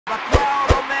The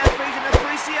crowd on their feet in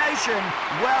appreciation.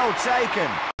 Well taken.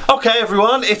 Okay,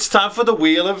 everyone, it's time for the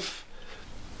Wheel of...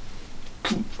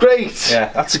 Great.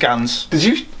 Yeah, that's a Gans. Did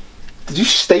you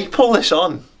staple this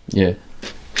on? Yeah.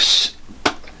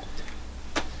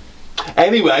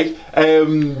 Anyway,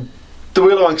 the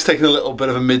Wheel of Wank's taking a little bit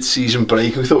of a mid-season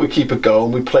break. We thought we'd keep it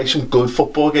going. We'd play some good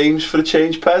football games for a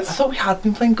change, Ped. I thought we had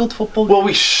been playing good football. Well,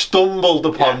 we stumbled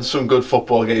upon some good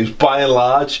football games, by and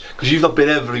large, because you've not been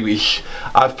every week.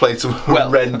 I've played some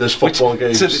horrendous football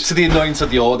games. To the annoyance of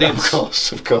the audience.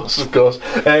 Of course.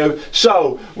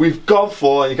 So, we've gone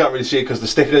for, and you can't really see it because the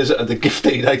stickers, the gift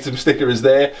aid item sticker is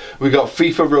there. We got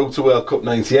FIFA Road to World Cup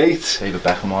 98. David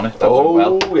Beckham on it. That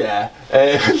went well. Yeah.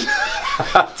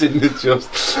 Didn't it just?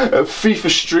 FIFA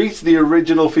Street, the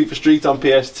original FIFA Street on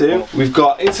PS2. Oh. We've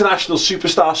got International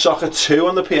Superstar Soccer 2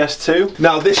 on the PS2.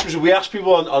 Now, we asked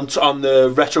people on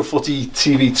the Retro Footy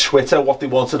TV Twitter what they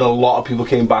wanted. A lot of people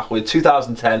came back with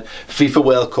 2010 FIFA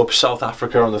World Cup South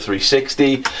Africa on the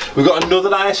 360. We've got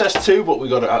another ISS 2, but we've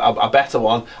got a better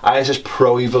one, ISS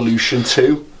Pro Evolution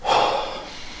 2.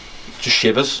 Just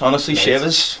shivers, honestly,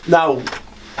 shivers. Now,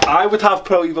 I would have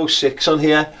Pro Evo 6 on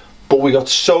here, but we got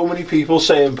so many people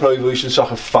saying Pro Evolution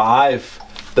Soccer 5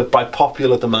 that by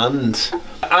popular demand.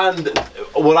 And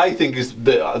what I think is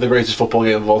the greatest football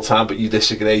game of all time, but you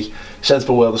disagree,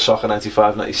 Sensible World of Soccer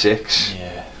 95-96.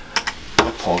 Yeah.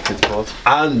 Paul Kids board.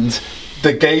 And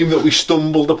the game that we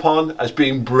stumbled upon as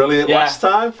being brilliant last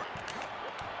time.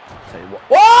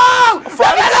 Whoa!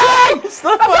 Everything!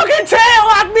 The fucking tail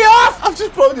lagged me off! I've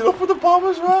just blown it up with a bomb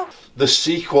as well. The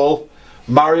sequel,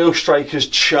 Mario Strikers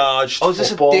Charged Oh, is this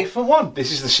Football. a different one?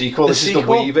 This is the sequel. This is the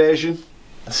Wii version.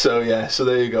 So yeah, so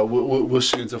there you go. We're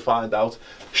soon to find out.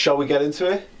 Shall we get into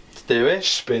it? Let's do it.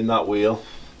 Spin that wheel.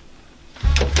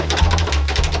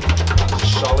 That's a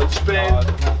solid spin.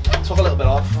 Took a little bit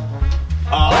off.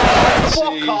 Oh,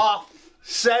 fuck off.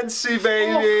 Sensi,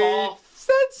 baby. Fuck off.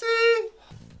 Sensi.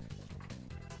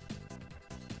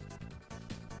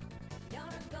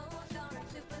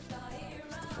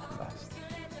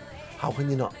 How can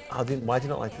you not? Why do you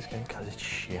not like this game? Because it's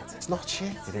shit. It's not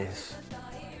shit. It is.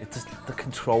 It just, the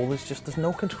control is just, there's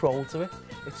no control to it.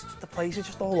 It's just, the place is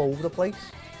just all over the place.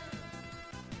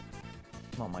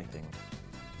 Not my thing.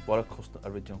 What a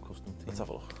original custom team. Let's have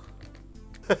a look.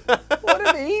 What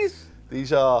are these?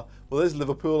 These are, well, there's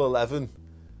Liverpool 11.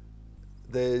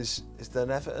 Is there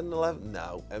an Everton 11?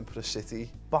 No, Emperor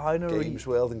City, Binary. Games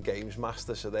World and Games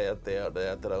Master, so they had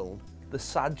their own The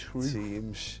sad truth.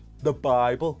 teams. The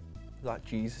Bible. Like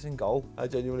Jesus in goal. I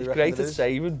genuinely He's reckon great it at is.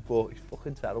 saving, but he's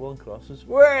fucking terrible on crosses.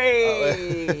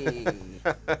 Way!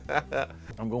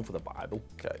 I'm going for the Bible.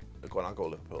 Okay, go on, I'll go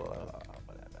Liverpool 11.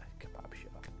 Whatever. Kebab shit.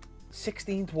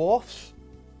 16 dwarfs.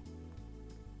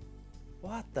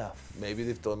 What the f... Maybe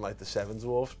they've done like the 7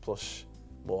 dwarfs plus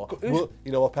more. Who's...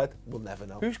 You know what, Ped? We'll never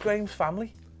know. Who's Graham's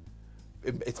family?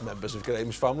 It's members of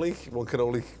Graham's family. One can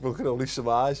only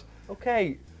surmise.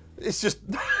 Okay. It's just...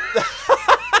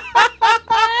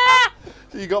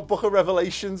 So you got Book of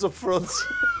Revelations up front.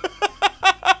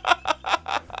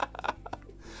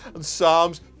 And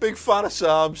Psalms. Big fan of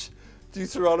Psalms.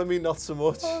 Deuteronomy, not so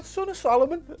much. Oh, son of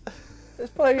Solomon is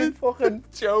playing fucking...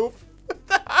 Job.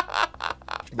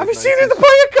 Have you seen the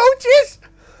player coaches?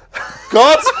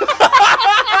 God!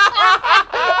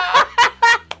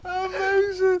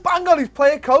 Amazing. Bang on, he's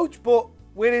player coach, but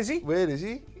where is he? Where is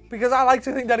he? Because I like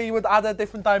to think that he would add a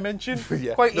different dimension,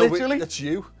 Yeah. quite No, literally. that's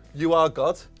you. You are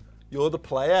God. You're the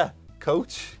player,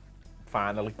 coach.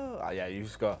 Finally. Oh, yeah, you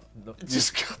just got...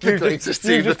 Just got the greatest you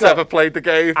team just that's got- ever played the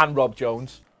game. And Rob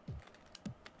Jones.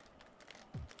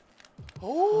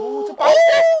 Oh, it's a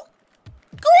basket.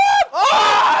 Go on!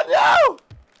 Oh, no!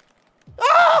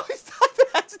 Oh, he's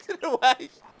headed it away.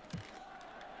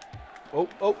 Oh.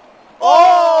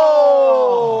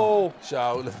 Oh!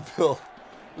 So,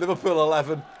 Liverpool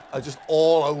 11 are just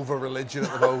all over religion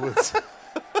at the moment.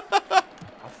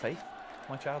 Have faith,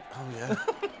 my child. Oh, yeah.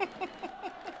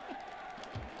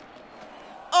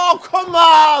 Oh, come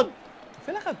on! I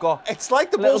feel like I've got... It's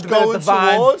like the a little ball's bit of going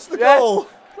divine- towards the Yeah. goal.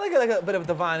 Like a bit of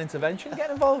divine intervention. Get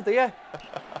involved here. That's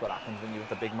what happens when you've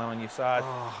got the big man on your side.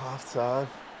 Oh, half time.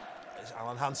 There's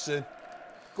Alan Hansen.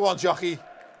 Go on, jockey.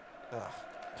 Oh.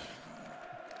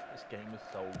 This game is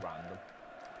so random.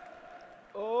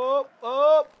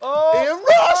 Ian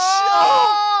Rush!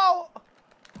 Oh!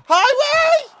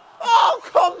 Highway! Oh,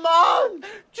 come on!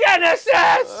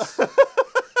 Genesis!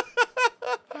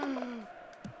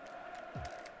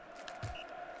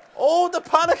 Oh, the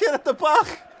panicking at the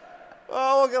back.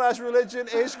 Oh, organised religion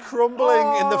is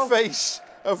crumbling in the face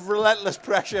of relentless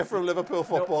pressure from Liverpool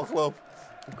Football Club.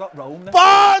 We've got Rome there.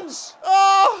 Barnes!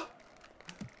 Oh!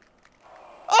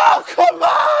 Oh! Oh, come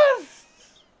on!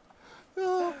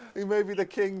 Oh, he may be the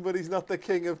king, but he's not the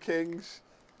king of kings.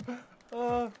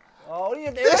 What are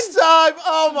you doing? This time!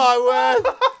 Oh, my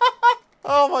word!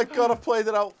 Oh, my God, I've played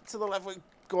it out to the left wing.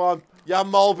 Go on. Jan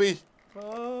Molby.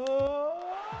 Molby!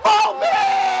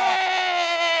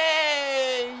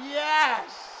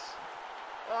 Yes!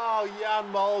 Oh,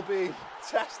 Jan Molby.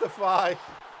 Testify.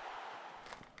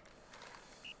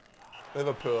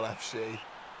 Liverpool FC.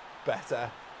 Better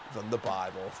than the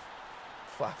Bible.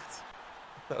 Fact.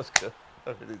 That was good.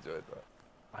 I really enjoyed that.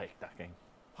 I hate that game.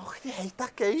 Oh, you hate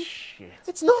that game? Shit.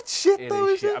 It's not shit, It though,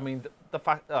 is is shit. it? I mean, the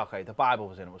fact... Okay, the Bible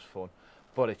was in it was fun,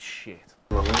 but it's shit.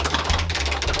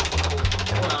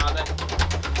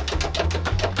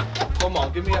 Come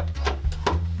on, give me a...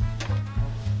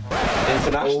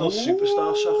 International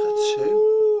Superstar Soccer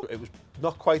 2. It was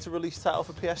not quite a release title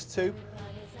for PS2,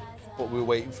 but we were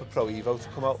waiting for Pro Evo to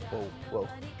come out. Oh, well.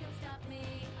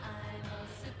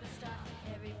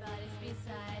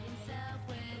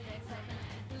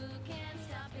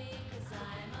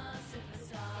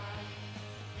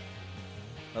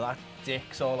 Well, that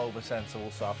dick's all over sensible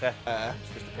soccer.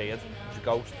 It's just appeared. It's a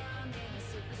ghost.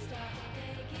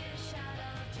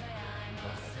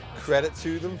 Credit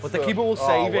to them. But the keeper will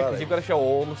save it because well, you've got to show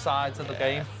all the sides of the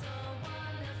game.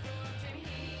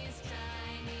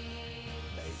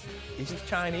 He's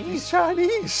Chinese. He's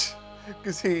Chinese.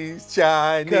 Because he's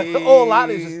Chinese. All that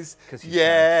is because he's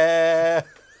yeah.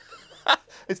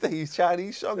 It's the He's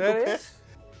Chinese song. There up it here. is.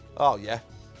 Oh, yeah.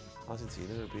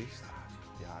 Argentina's a beast.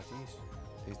 Yeah, jeez.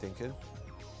 He's thinking.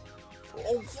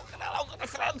 Oh, fucking hell, I've got the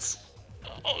France.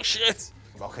 Oh, shit.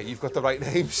 Okay, you've got the right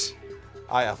names.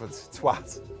 I haven't.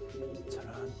 Twat.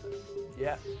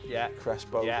 Yeah, yeah.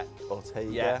 Crespo. Yeah.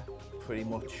 Ortega. Yeah. Pretty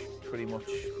much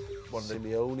one of the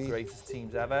Simeone. greatest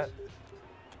teams ever.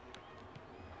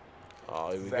 Oh,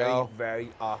 here we Very, go. very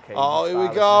arcade. Oh, here we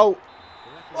style, go.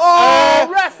 Oh,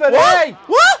 referee!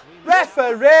 What?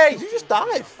 Referee! Did you just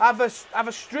dive? Have a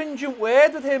stringent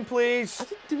word with him, please. I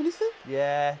didn't do anything.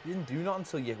 Yeah, you didn't do nothing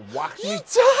until you whacked me. You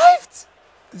dived?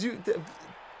 Did you?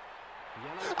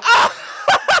 Ah!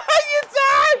 You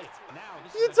dived!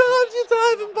 You dived, you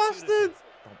diving bastard!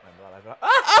 Don't remember that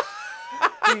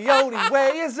ever. The only way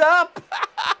is up,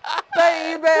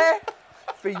 baby,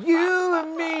 for you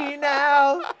and me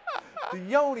now.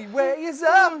 The only way is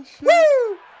up,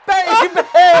 woo, baby.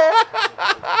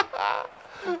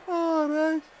 Oh,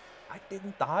 no. I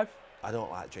didn't dive. I don't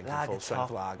like drinking Lager full strength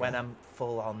top lager. when I'm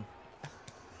full on.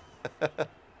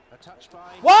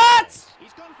 What?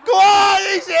 Go on,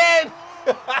 he's in!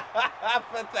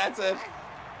 Pathetic.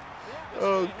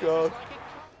 Oh, God.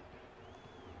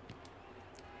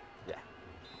 Yeah.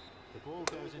 The ball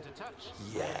goes into touch.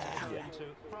 Yeah. Into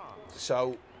France.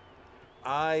 So,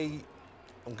 I'm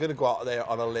going to go out there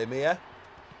on a limb here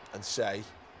and say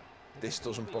this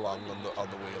doesn't belong on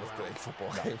the wheel of great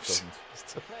football games.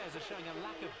 The players are showing a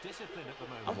lack of discipline at the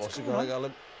moment. I'm also going to go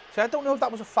limb. So I don't know if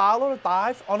that was a foul or a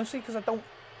dive, honestly, because I don't.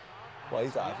 Why are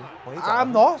you diving? Why are you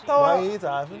I'm diving? not, though. Why are you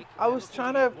diving? I was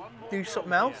trying to do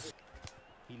something else.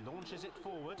 He launches it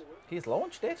forward. He's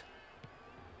launched it.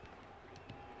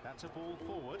 That's a ball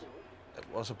forward. It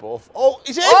was a ball. Oh,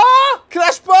 he's in! Oh!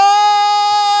 Crespo!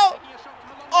 Taking a shot from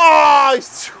the long Oh,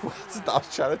 he's twisted. I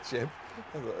was trying to chip.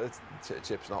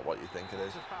 Chip's not what you think it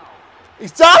is. foul.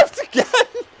 He's dived again!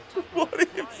 What are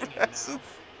you pressing?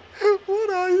 What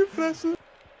are you pressing?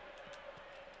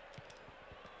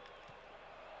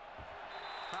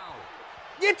 Foul.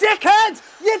 You dickhead!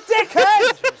 You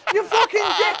dickhead! You fucking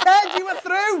dickhead! You were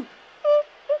through!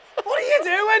 What are you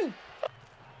doing?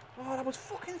 Oh, that was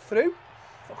fucking through.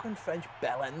 Fucking French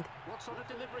bellend. What sort of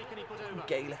delivery can he put over?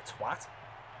 Gaelic twat.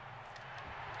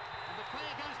 And the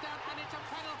player goes down and it's a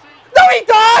penalty. No, he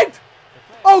died!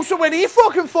 Oh, so when he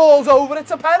fucking falls over,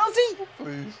 it's a penalty?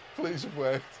 Please have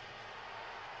worked.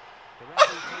 The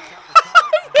referee takes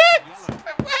out the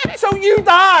card. Yellow. So you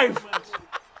dive,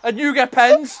 and you get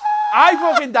pens. I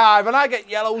fucking dive, and I get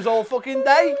yellows all fucking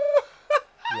day.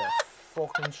 You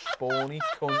fucking spawny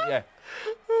cunt, yeah.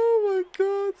 Oh my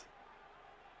God.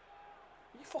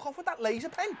 You fuck off with that laser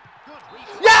pen. Good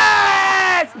reflex.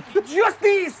 Yes!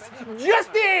 Justice!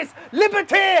 Justice!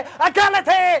 Liberty!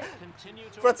 Equality! Continue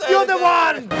to Fraternity. You're the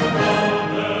one!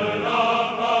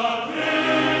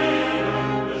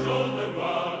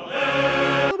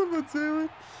 What am I doing?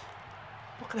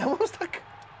 Fucking hell, what was that?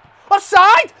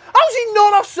 Offside? How's he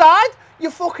not offside? You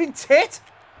fucking tit.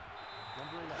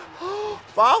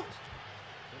 Foul?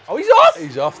 Oh, he's off!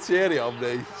 He's off. Thierry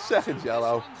Henry. Second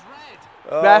yellow.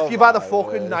 Oh, Ref, you've had a my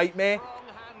fucking word. nightmare. strong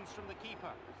hands from the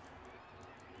keeper.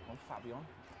 On Fabian.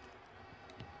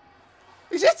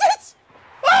 He's hit it!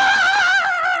 Ah!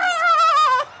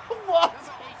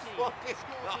 fucking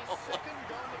Scored his second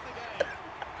goal of the game,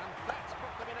 and that's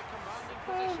put them in a commanding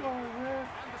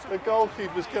position. The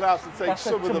goalkeepers can have to take That's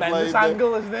some a of the blame. tremendous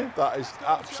angle, isn't it? That is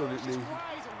absolutely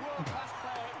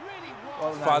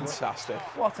What an fantastic.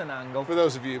 Angle. What an angle. For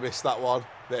those of you who missed that one,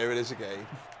 there it is again.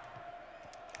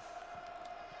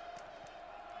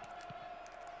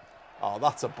 Oh,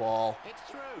 that's a ball. It's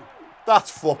through.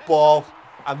 That's football.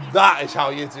 And that is how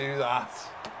you do that.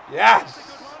 Yes! Good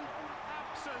one.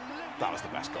 Absolutely. That was the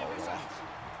best goal of all.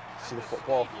 See the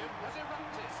football? Has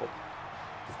erupted.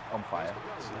 On fire.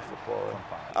 See the football? On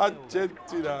fire.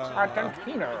 Argentina.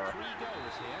 Argentina. 3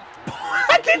 goals here.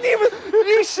 I didn't even. Did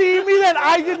you see me then?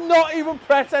 I did not even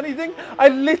press anything. I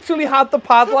literally had the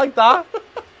pad like that.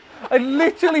 I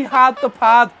literally had the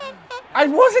pad. I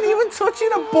wasn't even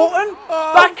touching a button.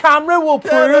 That camera will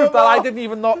prove that I didn't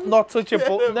even not touch a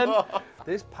button then.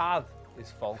 This pad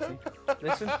is faulty.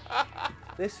 Listen.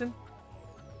 Listen.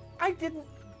 I didn't.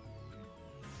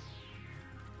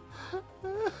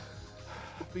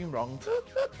 I've been wronged.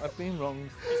 I've been wronged.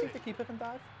 Do you think the keeper can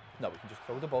dive? No, we can just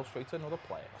throw the ball straight to another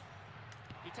player.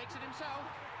 He takes it himself.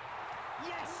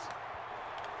 Yes.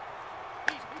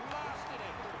 He's blasted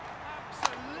it.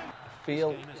 Absolutely.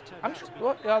 Feel. I'm just.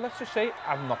 Well, yeah, let's just say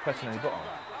I'm not pressing any button.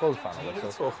 Both fans. What are you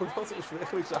talking about? It was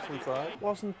really exactly fine. It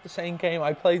wasn't the same game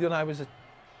I played when I was a.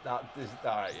 All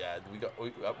right, yeah,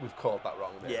 we've called that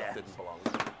wrong there. Yeah. That didn't belong.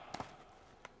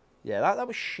 Yeah, that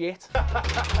was shit. Come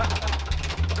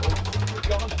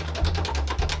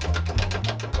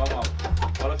on.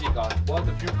 What have you got? What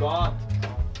have you got?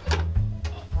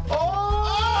 Oh!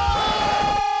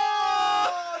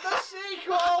 The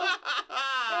sequel!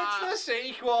 It's the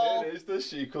sequel! It is the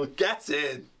sequel. Get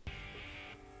in!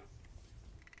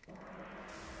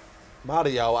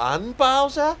 Mario and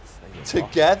Bowser?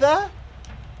 Together?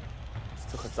 This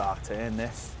took a dark turn,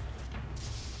 this.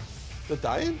 They're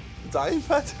dying. They're dying,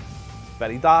 pet.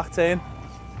 Very dark turn.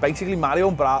 Basically, Mario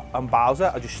and Bowser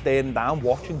are just staring down,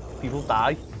 watching people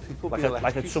die.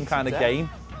 Like it's some kind of game.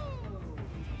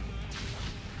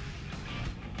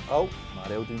 Oh.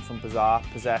 Mario doing some bizarre,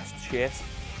 possessed shit.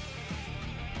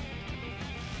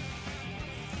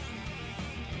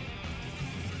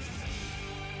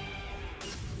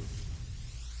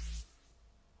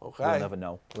 Okay. We'll never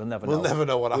know. We'll never know. We'll never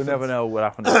know what happened. We'll never know what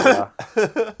happened after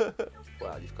that.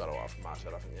 Well, you've got to have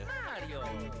Masher, haven't you?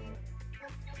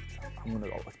 I'm gonna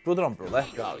go with brother on brother.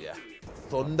 Oh, yeah.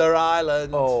 Thunder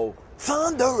Island. Oh.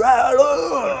 Thunder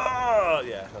Island!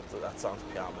 Yeah, that sounds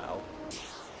piano metal.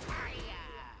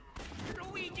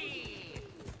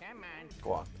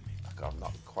 Go on. I've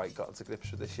not quite gotten to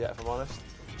grips with this yet, if I'm honest.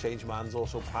 Change man's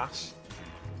also pass.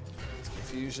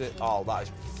 Confuse it. Oh, that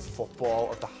is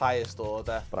football at the highest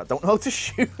order. But I don't know how to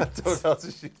shoot. I don't know how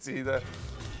to shoot either.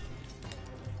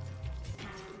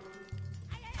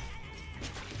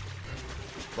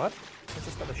 What? It's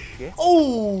just a shit.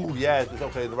 Oh, yeah.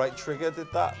 Okay, the right trigger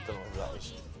did that. Don't know what that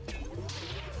was.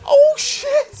 Oh,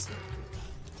 shit!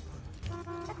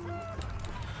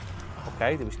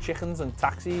 Okay, there was chickens and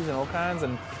taxis and all kinds,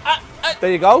 and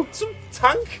there you go. Some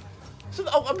tank.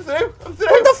 Oh, I'm through. I'm through.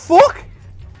 What the fuck?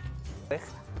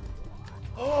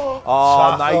 Oh,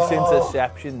 Oh, nice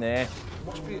interception there.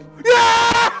 Must be.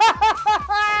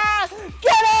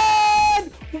 Get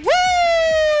in! Woo!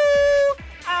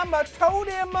 I'm a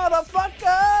Tony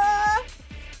motherfucker!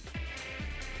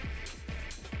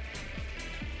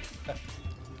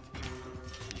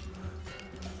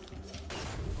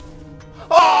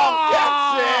 Oh,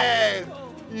 get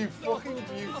in! You fucking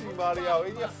beauty, Mario.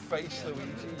 In your face,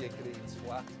 Luigi, you green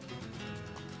swat.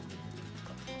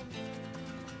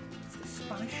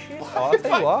 Spanish shit. I'll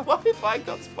tell you what. What if I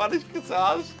got Spanish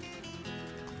guitars?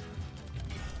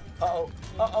 Uh-oh,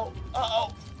 uh-oh,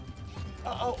 uh-oh,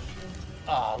 uh-oh.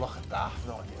 Oh, look at that.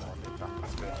 No idea what I did that.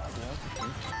 That's great.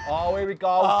 Oh, here we go.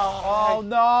 Oh, Oh,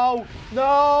 no.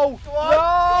 No.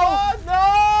 on, No.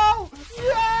 No.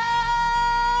 Yeah!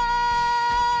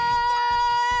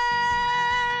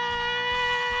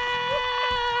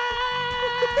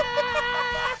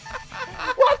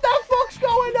 What the fuck's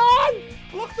going on?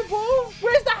 Look the balls.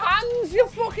 Where's the hands, you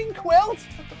fucking quilt?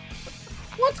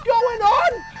 What's going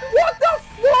on? What the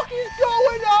fuck is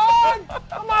going on?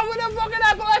 I'm having a fucking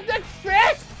epileptic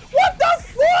fit. What the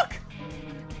fuck?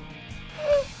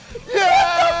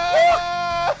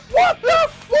 Yeah! What the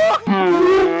fuck?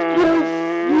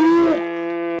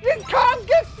 You can't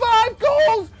get 5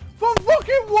 goals from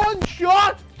fucking 1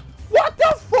 shot. What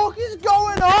the fuck is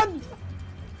going on?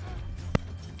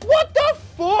 What the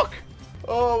fuck?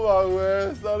 Oh my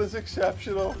word, that is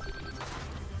exceptional.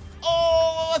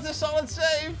 Oh, that's a solid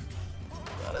save.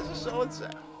 That is a solid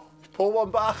save. Pull one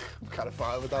back. I'm kind of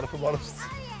fine with that, if I'm honest.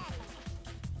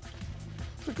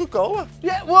 It's a good goal, man.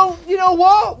 Yeah, well, you know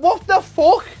what? What the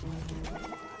fuck?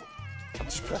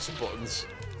 Just pressing buttons.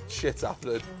 Shit's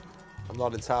happening. I'm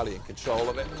not entirely in control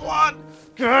of it. Go on!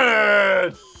 Get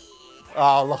it!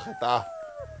 Oh, look at that.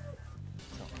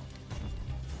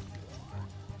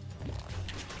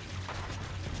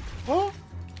 Huh?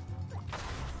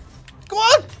 Go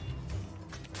on!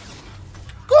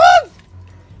 Go on!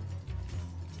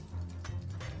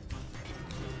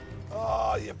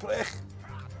 Oh, you prick.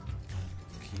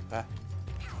 Keeper.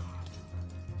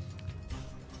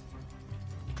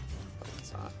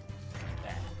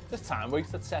 This time we're at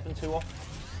 7-2 off.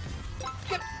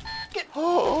 Get.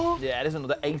 Oh. Yeah, there's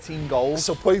another 18 goals.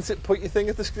 So point your thing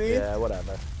at the screen. Yeah,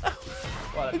 whatever.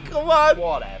 Come on.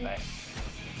 Whatever.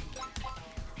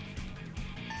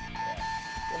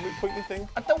 Let me point your thing.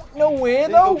 I don't know where There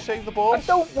you though. go, save the ball. I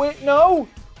don't wait. No.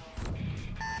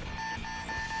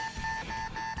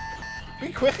 Be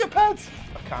quicker, Ped.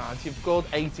 I can't. You've scored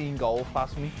 18 goals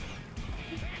past me.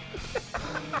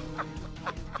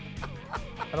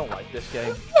 I don't like this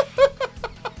game.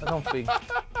 I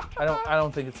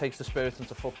don't think it takes the spirit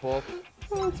into football.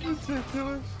 That's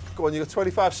ridiculous. Go on, you got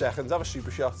 25 seconds. Have a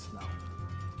super shot. No.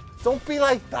 Don't be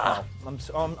like that. I'm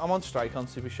on strike on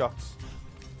super shots.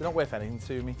 They're not worth anything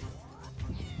to me.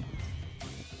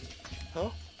 Huh?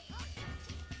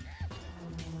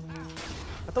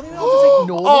 I don't even know how to take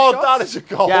normal shots. Oh, that is a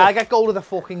goal. Yeah, I get goal of the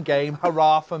fucking game.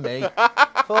 Hurrah for me.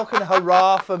 Fucking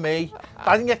hurrah for me.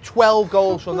 I didn't get 12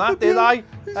 goals from that, did I?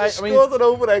 I mean, Scored an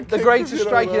overhead the kick greatest from you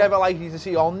strike know you'd that. ever likely to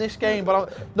see on this game,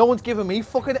 but no one's giving me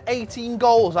fucking 18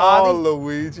 goals, are Oh, they?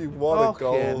 Luigi, what a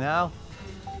goal. Okay, now.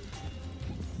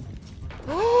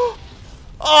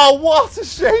 Oh, what a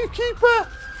save, keeper.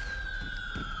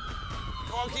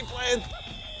 Come on, keep playing.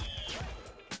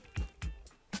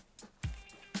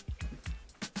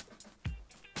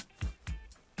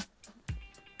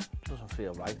 Doesn't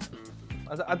feel right.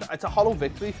 It's a hollow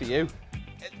victory for you.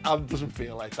 It doesn't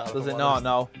feel like that. Does it not?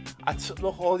 No.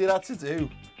 Look, all you had to do.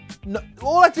 No,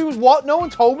 all I do is what? No one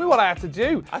told me what I had to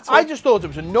do. I just thought it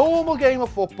was a normal game of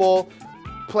football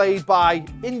played by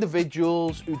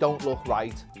individuals who don't look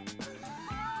right.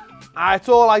 That's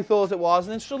all I thought it was,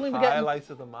 and then suddenly we're getting Highlight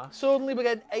of the match. Suddenly we're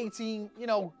getting 18. You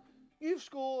know, you've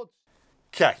scored.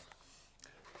 Okay.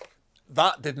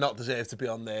 That did not deserve to be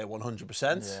on there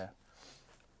 100%.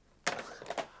 Yeah.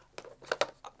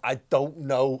 I don't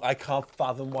know. I can't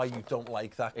fathom why you don't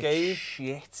like that game.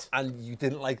 Shit. And you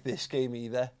didn't like this game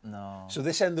either. No. So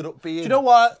this ended up being Do you know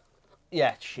what?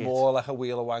 Yeah, shit. more like a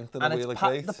Wheel of Wank than and a it's Wheel of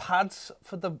Great. the pads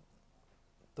for the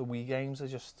Wii games are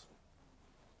just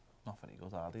not very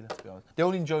good, are they? Let's be honest. The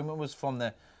only enjoyment was from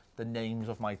the names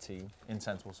of my team in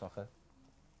Sensible Soccer.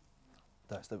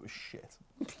 The rest of it was shit.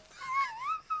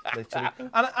 Literally.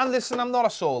 And listen, I'm not a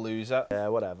sore loser. Yeah,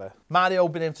 whatever. Mario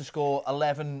being able to score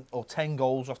 11 or 10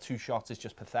 goals off 2 shots is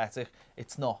just pathetic.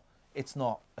 It's not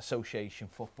association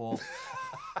football.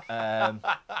 And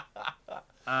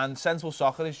Sensible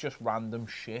Soccer is just random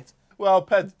shit. Well,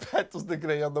 Pet doesn't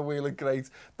agree on the Wheel of Great.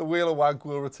 The Wheel of Wank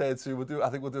will return soon. I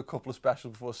think we'll do a couple of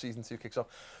specials before season 2 kicks off.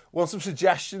 Want some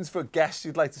suggestions for guests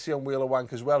you'd like to see on Wheel of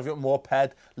Wank as well? If you want more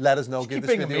Ped, let us know. Just Give keep this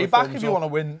bringing video me a back thumbs if you up. want to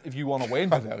win. If you want to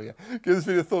win. I know, yeah. Give this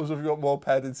video a thumbs up if you want more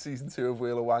Ped in season 2 of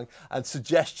Wheel of Wank. And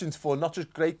suggestions for not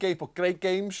just great games, but great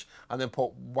games. And then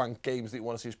put wank games that you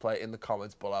want to see us play in the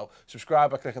comments below. Subscribe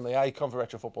by clicking the icon for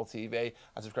Retro Football TV.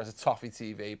 And subscribe to Toffee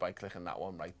TV by clicking that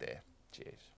one right there. Cheers.